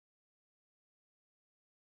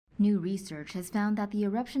New research has found that the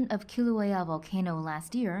eruption of Kilauea volcano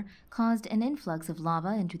last year caused an influx of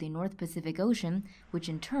lava into the North Pacific Ocean, which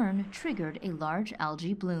in turn triggered a large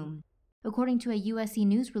algae bloom. According to a USC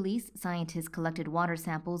News release, scientists collected water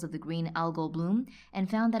samples of the green algal bloom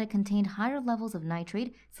and found that it contained higher levels of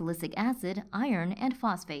nitrate, silicic acid, iron, and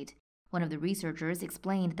phosphate. One of the researchers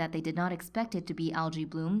explained that they did not expect it to be algae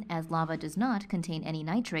bloom as lava does not contain any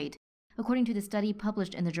nitrate. According to the study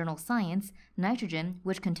published in the journal Science, nitrogen,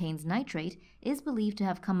 which contains nitrate, is believed to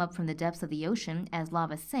have come up from the depths of the ocean as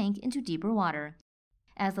lava sank into deeper water.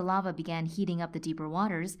 As the lava began heating up the deeper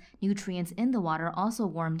waters, nutrients in the water also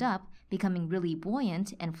warmed up, becoming really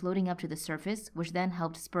buoyant and floating up to the surface, which then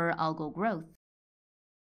helped spur algal growth.